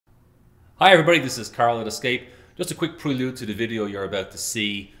Hi everybody, this is Karl at Escape. Just a quick prelude to the video you're about to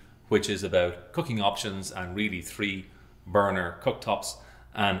see, which is about cooking options and really 3 burner cooktops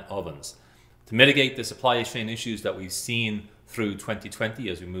and ovens. To mitigate the supply chain issues that we've seen through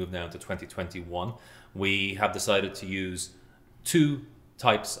 2020 as we move now into 2021, we have decided to use 2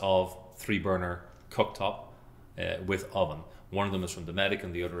 types of 3 burner cooktop with oven. One of them is from Dometic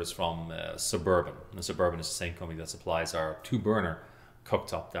and the other is from Suburban. And Suburban is the same company that supplies our 2 burner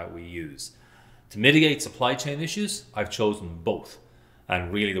cooktop that we use. To mitigate supply chain issues, I've chosen both.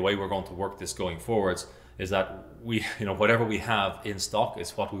 And really the way we're going to work this going forwards is that whatever we have in stock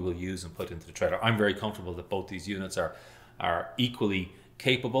is what we will use and put into the trailer. I'm very comfortable that both these units are equally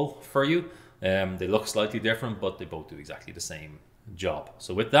capable for you. They look slightly different, but they both do exactly the same job.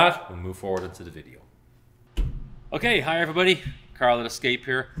 So with that, we'll move forward into the video. Okay, hi everybody, Karl at Escape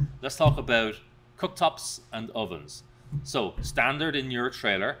here. Let's talk about cooktops and ovens. So standard in your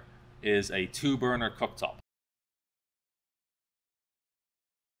trailer is a 2 burner cooktop.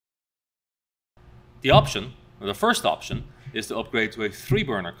 The option, or the first option, is to upgrade to a 3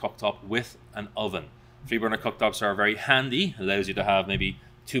 burner cooktop with an oven. 3 burner cooktops are very handy, allows you to have maybe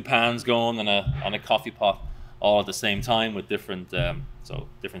 2 pans going and a coffee pot all at the same time with different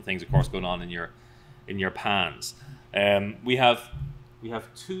things of course going on in your pans. We have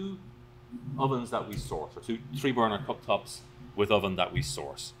 2 ovens that we source, or 2 3 burner cooktops with oven that we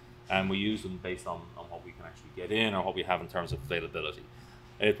source, and we use them based on what we can actually get in or what we have in terms of availability.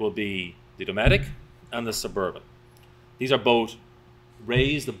 It will be the Dometic and the Suburban. These are both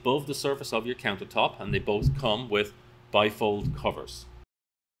raised above the surface of your countertop, and they both come with bifold covers.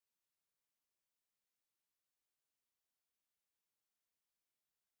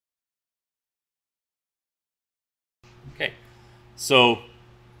 Okay, so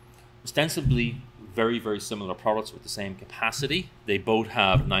ostensibly very similar products with the same capacity. They both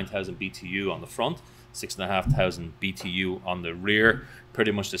have 9,000 BTU on the front, 6,500 BTU on the rear, pretty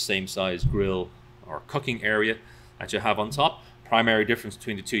much the same size grill or cooking area that you have on top. Primary difference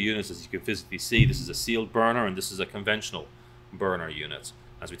between the 2 units, as you can physically see, this is a sealed burner and this is a conventional burner unit.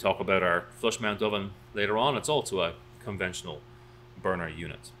 As we talk about our flush mount oven later on, it's also a conventional burner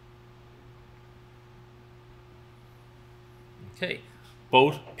unit. Okay,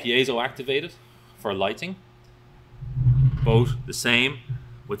 both piezo activated for lighting, both the same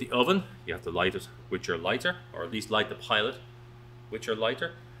with the oven. You have to light it with your lighter, or at least light the pilot with your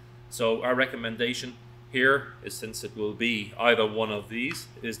lighter. So our recommendation here is, since it will be either one of these,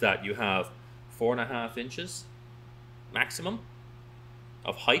 is that you have 4.5 inches maximum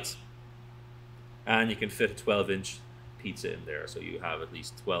of height, and you can fit a 12-inch pizza in there, so you have at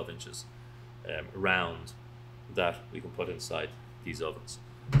least 12 inches round that we can put inside these ovens.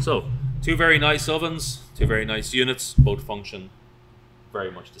 So 2 very nice ovens, 2 very nice units, both function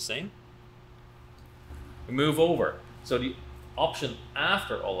very much the same. We move over. So the option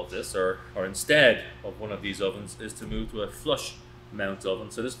after all of this, or instead of one of these ovens, is to move to a flush mount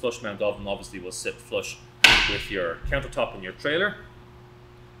oven. So this flush mount oven obviously will sit flush with your countertop in your trailer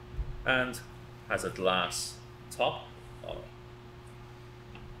and has a glass top on it.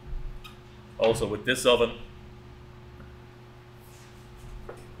 Also with this oven,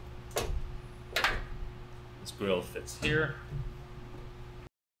 this grill fits here.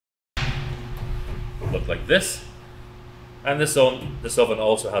 It'll look like this. And this oven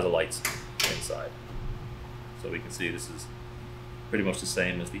also has a light inside. So we can see this is pretty much the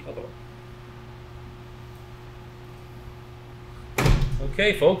same as the other one.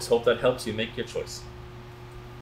 Okay folks, hope that helps you make your choice.